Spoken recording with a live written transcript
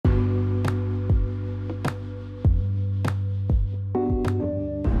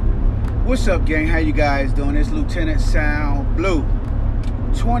What's up, gang? How you guys doing? It's Lieutenant Sound Blue,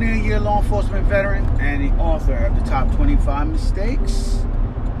 20-year law enforcement veteran and the author of the top 25 mistakes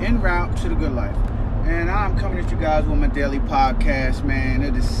en route to the good life. And I'm coming at you guys with my daily podcast, man.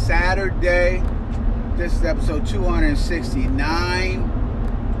 It is Saturday. This is episode 269.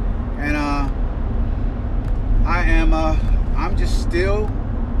 And I'm just still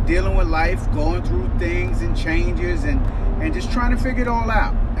dealing with life, going through things and changes and just trying to figure it all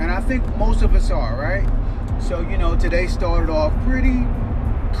out. And I think most of us are, right? So, today started off pretty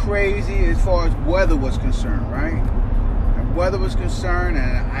crazy as far as weather was concerned, right? And weather was concerned,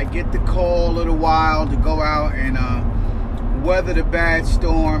 and I get the call a little while to go out and weather the bad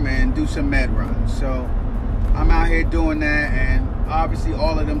storm and do some med runs. So I'm out here doing that, and obviously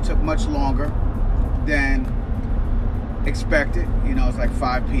all of them took much longer than expected. It's like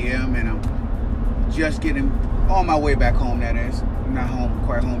 5 p.m. and I'm just getting on my way back home, that is. I'm not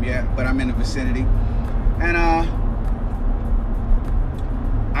quite home yet, but I'm in the vicinity. And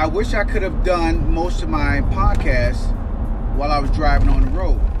I wish I could have done most of my podcasts while I was driving on the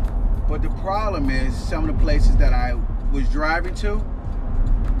road. But the problem is some of the places that I was driving to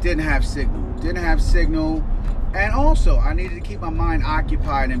didn't have signal. And also, I needed to keep my mind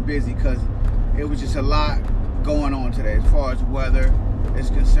occupied and busy because it was just a lot going on today as far as weather is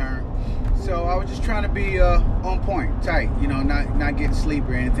concerned. So I was just trying to be on point, tight, not getting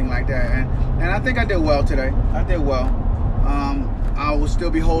sleepy or anything like that. And I think I did well today. I did well. I will still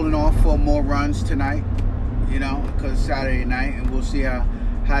be holding off for more runs tonight, because it's Saturday night, and we'll see how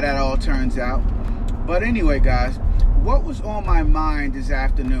that all turns out. But anyway, guys, what was on my mind this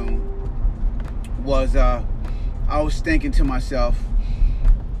afternoon was I was thinking to myself,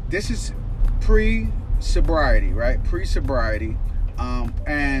 this is pre-sobriety, right? Pre-sobriety.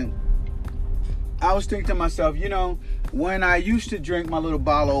 And I was thinking to myself, when I used to drink my little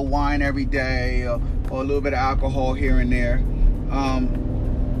bottle of wine every day or a little bit of alcohol here and there,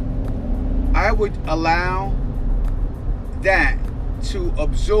 I would allow that to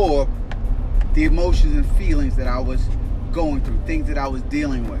absorb the emotions and feelings that I was going through, things that I was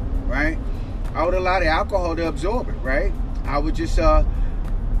dealing with, right? I would allow the alcohol to absorb it, right? I would just, go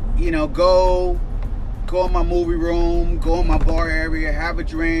in my movie room, go in my bar area, have a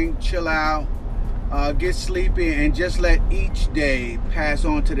drink, chill out, get sleepy, and just let each day pass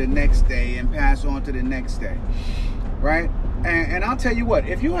on to the next day and pass on to the next day, right? And I'll tell you what,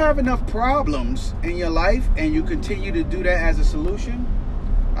 if you have enough problems in your life and you continue to do that as a solution,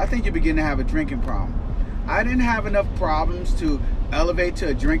 I think you begin to have a drinking problem. I didn't have enough problems to elevate to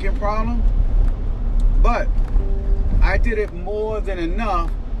a drinking problem, but I did it more than enough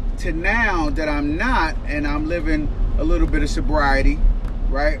to now that I'm not, and I'm living a little bit of sobriety,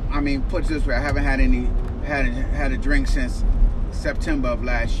 right? I mean, put it this way, I haven't had a drink since September of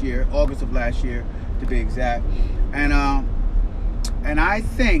last year, August of last year to be exact. And I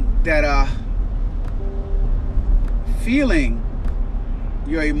think that feeling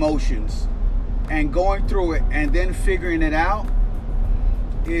your emotions and going through it and then figuring it out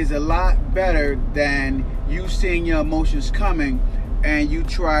is a lot better than you seeing your emotions coming and you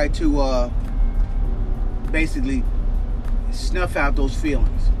try to basically snuff out those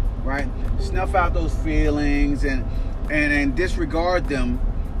feelings, right? Snuff out those feelings and disregard them,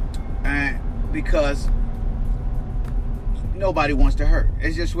 because nobody wants to hurt.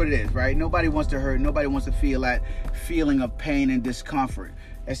 It's just what it is, right? Nobody wants to hurt. Nobody wants to feel that feeling of pain and discomfort,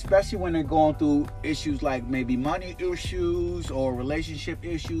 especially when they're going through issues like maybe money issues or relationship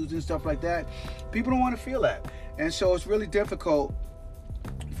issues and stuff like that. People don't want to feel that. And so it's really difficult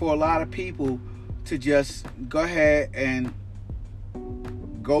for a lot of people to just go ahead and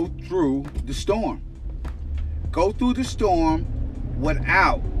go through the storm. Go through the storm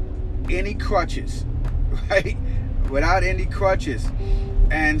without any crutches, right? Without any crutches.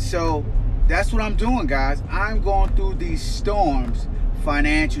 And so that's what I'm doing, guys. I'm going through these storms.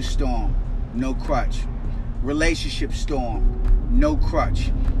 Financial storm, no crutch. Relationship storm, no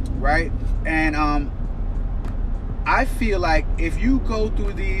crutch, right? And I feel like if you go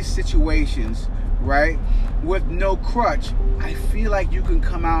through these situations, right, with no crutch, I feel like you can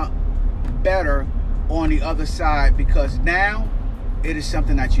come out better on the other side, because now it is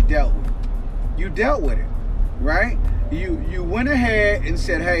something that you dealt with. You dealt with it, right? You went ahead and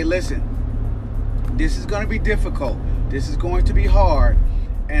said, hey, listen, this is going to be difficult. This is going to be hard.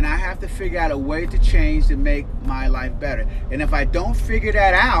 And I have to figure out a way to change to make my life better. And if I don't figure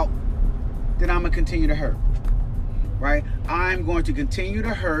that out, then I'm going to continue to hurt, right? I'm going to continue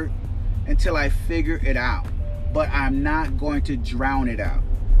to hurt until I figure it out. But I'm not going to drown it out,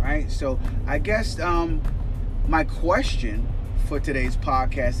 right? So I guess my question for today's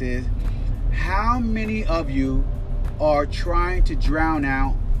podcast is, How many of you are trying to drown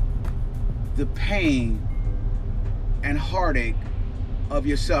out the pain and heartache of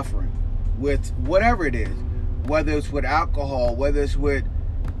your suffering with whatever it is, whether it's with alcohol, whether it's with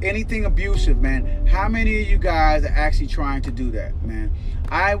anything abusive, man? How many of you guys are actually trying to do that, man?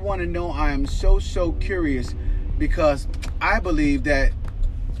 I want to know. I am so curious, because I believe that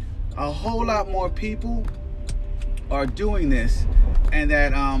a whole lot more people are doing this, and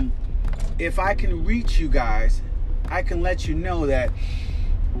that if I can reach you guys, I can let you know that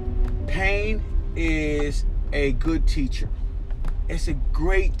pain is a good teacher. It's a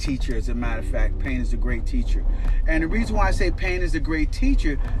great teacher, as a matter of fact. Pain is a great teacher. And the reason why I say pain is a great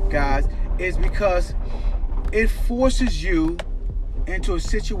teacher, guys, is because it forces you into a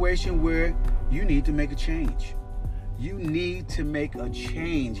situation where you need to make a change. You need to make a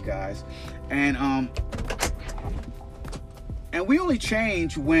change, guys. And we only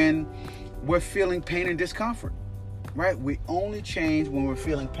change when we're feeling pain and discomfort. Right? We only change when we're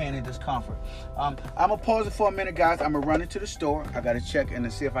feeling pain and discomfort. I'm gonna pause it for a minute, guys. I'm gonna run into the store. I gotta check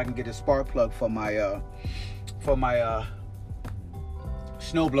and see if I can get a spark plug for my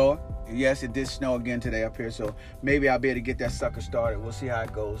snowblower. Yes, it did snow again today up here, so maybe I'll be able to get that sucker started. We'll see how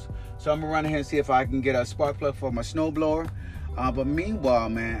it goes. So I'm gonna run ahead and see if I can get a spark plug for my snowblower. But meanwhile,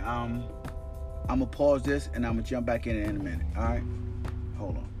 man, I'm gonna pause this and I'm gonna jump back in a minute. All right,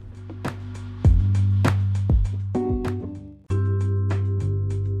 hold on.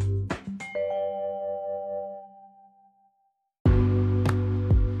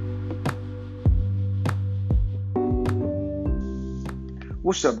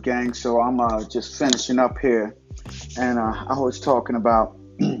 What's up, gang? So I'm just finishing up here, and I was talking about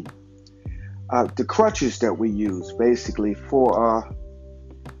the crutches that we use, basically for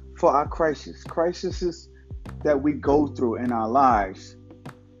our crises that we go through in our lives.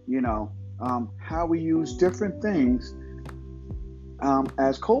 You know, how we use different things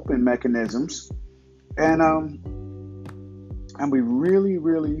as coping mechanisms, and we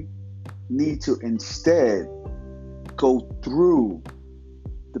really need to instead go through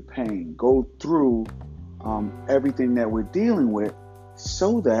the pain, go through everything that we're dealing with,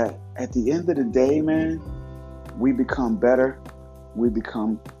 so that at the end of the day, man, we become better, we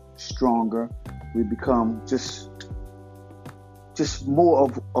become stronger, we become just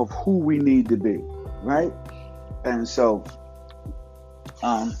more of who we need to be, right? And so,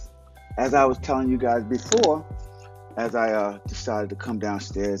 as I was telling you guys before, as I decided to come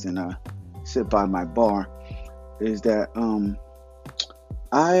downstairs and sit by my bar, is that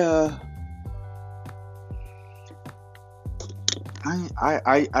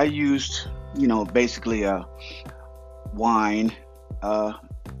I used, basically wine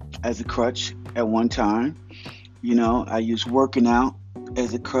as a crutch at one time. I used working out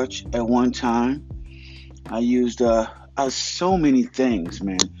as a crutch at one time. I used so many things,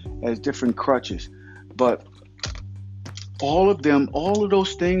 man, as different crutches. But all of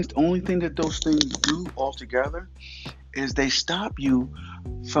those things, the only thing that those things do altogether is they stop you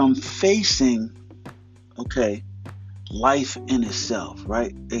from facing, life in itself,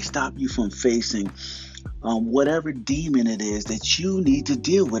 right? They stop you from facing whatever demon it is that you need to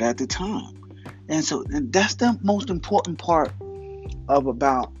deal with at the time. And that's the most important part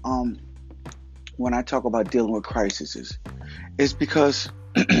about when I talk about dealing with crises, is because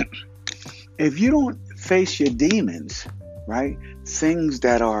if you don't face your demons, right, things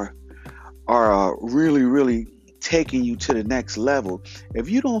that are really taking you to the next level, if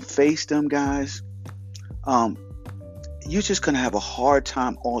you don't face them, guys, you're just going to have a hard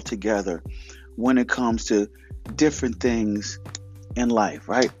time altogether when it comes to different things in life,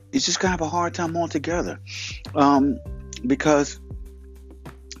 right? It's just going to have a hard time altogether, because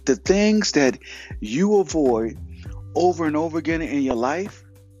the things that you avoid over and over again in your life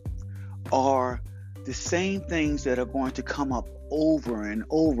are the same things that are going to come up over and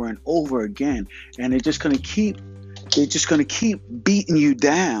over again, and they're just going to keep beating you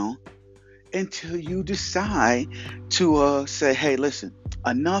down until you decide to say, hey, listen,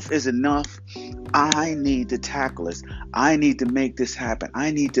 enough is enough. I need to tackle this. I need to make this happen.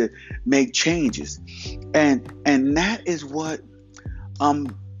 I need to make changes. And that is what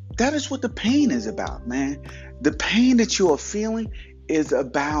the pain is about, man. The pain that you are feeling is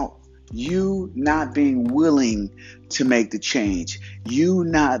about you not being willing to make the change. You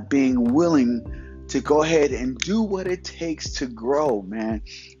not being willing to go ahead and do what it takes to grow, man.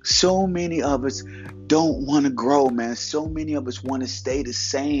 So many of us don't want to grow, man. So many of us want to stay the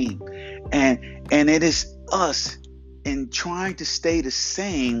same. And it is us in trying to stay the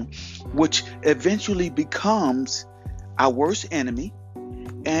same, which eventually becomes our worst enemy.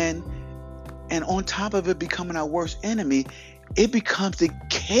 And And on top of it becoming our worst enemy, it becomes the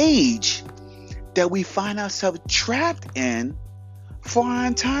cage that we find ourselves trapped in for our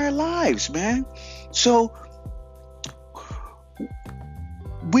entire lives, man. So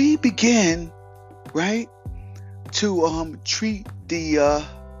we begin, right, to treat the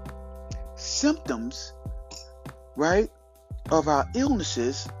symptoms, right, of our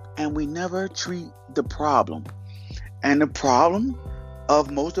illnesses, and we never treat the problem. And the problem of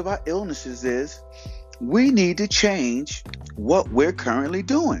most of our illnesses is we need to change what we're currently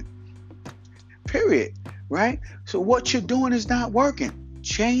doing. Period. Right? So what you're doing is not working.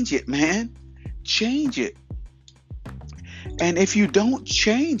 Change it, man. Change it. And if you don't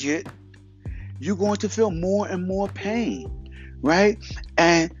change it, you're going to feel more and more pain. Right?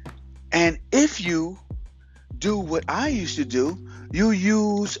 And if you do what I used to do, you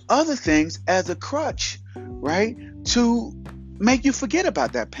use other things as a crutch, right? To make you forget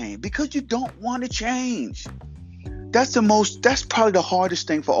about that pain because you don't want to change. That's probably the hardest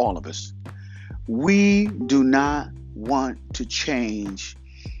thing for all of us. We do not want to change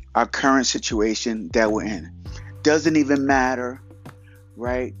our current situation that we're in. Doesn't even matter,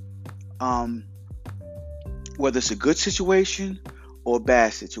 right? Whether it's a good situation or a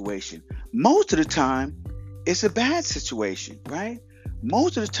bad situation. Most of the time, it's a bad situation, right?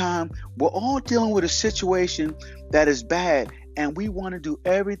 Most of the time, we're all dealing with a situation that is bad, and we want to do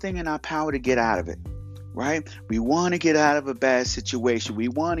everything in our power to get out of it, right? We want to get out of a bad situation. We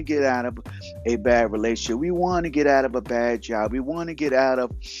want to get out of a bad relationship. We want to get out of a bad job. We want to get out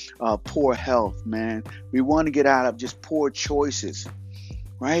of poor health, man. We want to get out of just poor choices,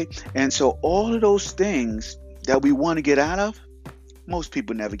 right? And so all of those things that we want to get out of, most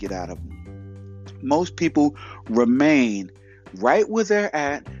people never get out of them. Most people remain right where they're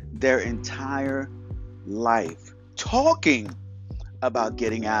at their entire life, talking about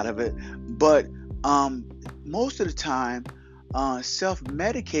getting out of it, but most of the time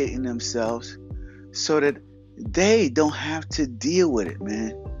self-medicating themselves so that they don't have to deal with it,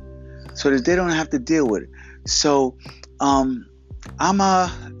 man. So that they don't have to deal with it. So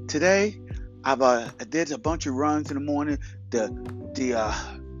today I did a bunch of runs in the morning.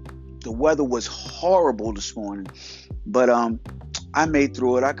 The weather was horrible this morning, but I made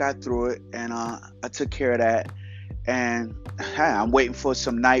through it. I got through it, and I took care of that. And I'm waiting for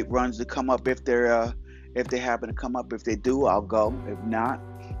some night runs to come up. If they happen to come up, if they do, I'll go. If not,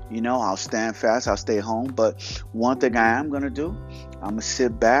 I'll stand fast. I'll stay home. But one thing I am gonna do, I'm gonna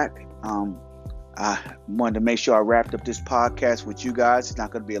sit back. I wanted to make sure I wrapped up this podcast with you guys. It's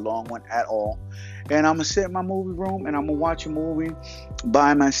not gonna be a long one at all. And I'm gonna sit in my movie room and I'm gonna watch a movie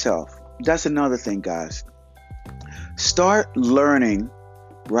by myself. That's another thing, guys. Start learning,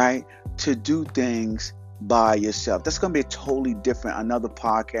 right, to do things by yourself. That's going to be a totally different, another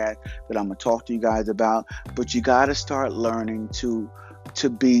podcast that I'm going to talk to you guys about. But you got to start learning to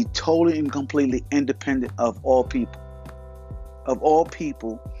be totally and completely independent of all people,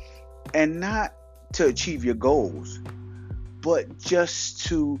 and not to achieve your goals, but just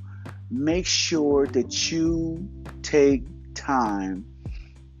to make sure that you take time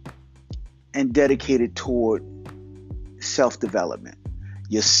and dedicate it toward self-development,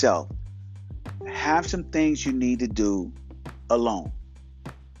 yourself. Have some things you need to do alone,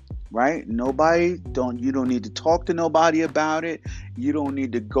 right? You don't need to talk to nobody about it. You don't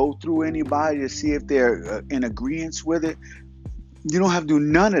need to go through anybody to see if they're in agreement with it. You don't have to do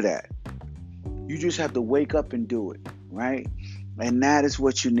none of that. You just have to wake up and do it, right? And that is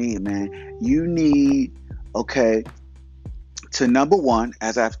what you need, man. You need, to number one,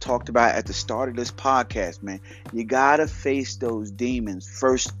 as I've talked about at the start of this podcast, man, you got to face those demons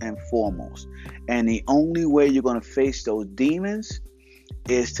first and foremost. And the only way you're going to face those demons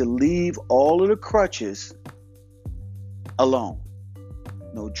is to leave all of the crutches alone.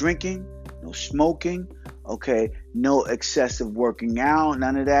 No drinking, no smoking, no excessive working out,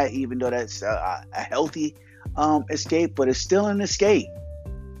 none of that, even though that's a healthy escape, but it's still an escape,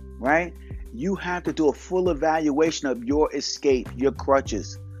 right? You have to do a full evaluation of your escape, your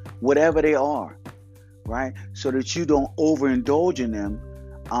crutches, whatever they are, right? So that you don't overindulge in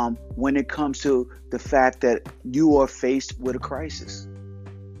them when it comes to the fact that you are faced with a crisis.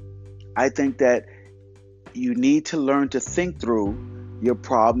 I think that you need to learn to think through your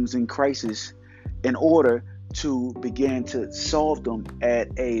problems and crises in order to begin to solve them at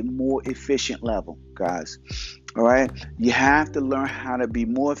a more efficient level, guys. All right. You have to learn how to be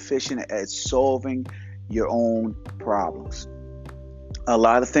more efficient at solving your own problems. A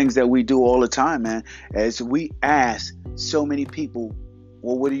lot of things that we do all the time, man, is we ask so many people,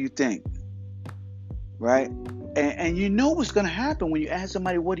 well, what do you think? Right. And you know what's going to happen when you ask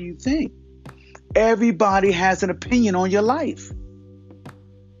somebody, what do you think? Everybody has an opinion on your life,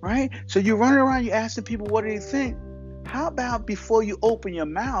 right? So you're running around, you're asking people what do they think. How about before you open your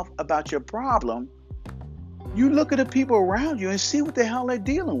mouth about your problem, you look at the people around you and see what the hell they're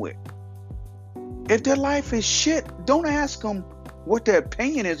dealing with. If their life is shit, don't ask them what their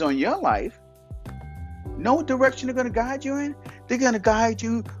opinion is on your life. Know what direction they're going to guide you in? They're going to guide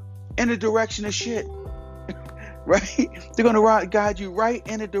you in the direction of shit, right? They're going to guide you right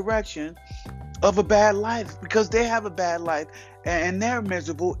in the direction of a bad life because they have a bad life and they're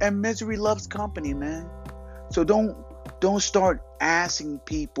miserable, and misery loves company, man. So don't start asking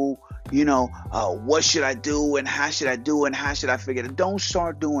people, what should I do and how should I do and how should I figure it? Don't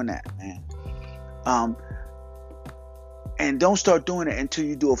start doing that, man. And don't start doing it until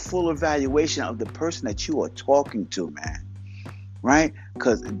you do a full evaluation of the person that you are talking to, man. Right?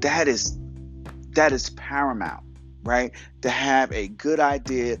 Because that is paramount, right? To have a good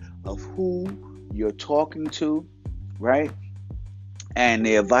idea of who you're talking to, right? And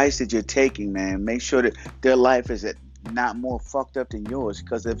the advice that you're taking, man, make sure that their life is not more fucked up than yours.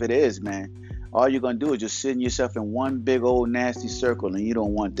 Because if it is, man, all you're going to do is just sit yourself in one big old nasty circle, and you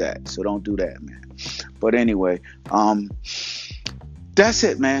don't want that. So don't do that, man. But anyway, that's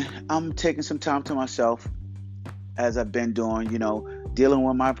it, man. I'm taking some time to myself, as I've been doing, dealing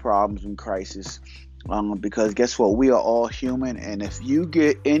with my problems and crisis. Because guess what? We are all human. And if you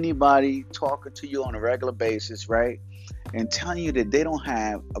get anybody talking to you on a regular basis, right, and telling you that they don't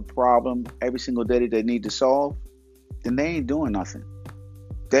have a problem every single day that they need to solve, then they ain't doing nothing.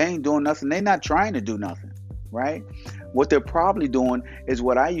 They ain't doing nothing. They're not trying to do nothing, right? What they're probably doing is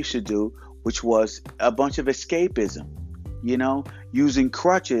what I used to do, which was a bunch of escapism, using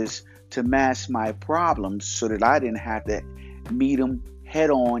crutches to mask my problems so that I didn't have to meet them head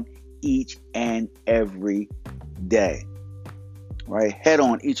on each and every day, right? Head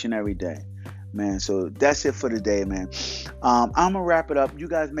on each and every day, man. So that's it for today, man. I'm going to wrap it up. You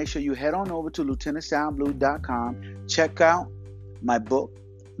guys make sure you head on over to lieutenantsoundblue.com. Check out my book.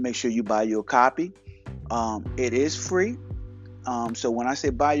 Make sure you buy your copy. It is free. So when I say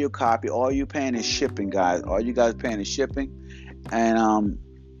buy your copy, all you're paying is shipping, guys. All you guys paying is shipping. And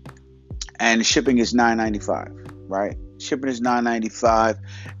shipping is $9.95, right? Shipping is $9.95,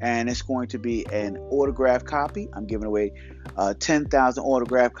 and it's going to be an autographed copy. I'm giving away 10,000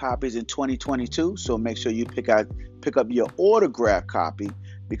 autographed copies in 2022. So make sure you pick up your autographed copy,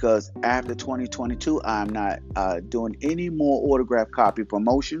 because after 2022, I'm not doing any more autographed copy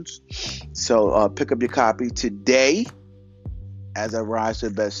promotions. So pick up your copy today as I rise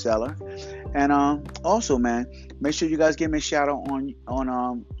to bestseller. And also, man, make sure you guys give me a shout out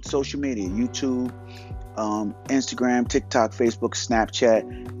on social media, YouTube, Instagram, TikTok, Facebook, Snapchat,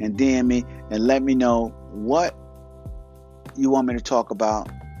 and DM me and let me know what you want me to talk about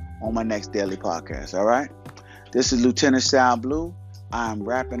on my next daily podcast. All right. This is Lieutenant Sound Blue. I'm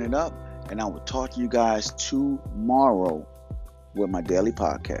wrapping it up, and I will talk to you guys tomorrow with my daily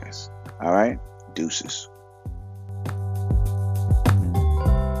podcast. All right. Deuces.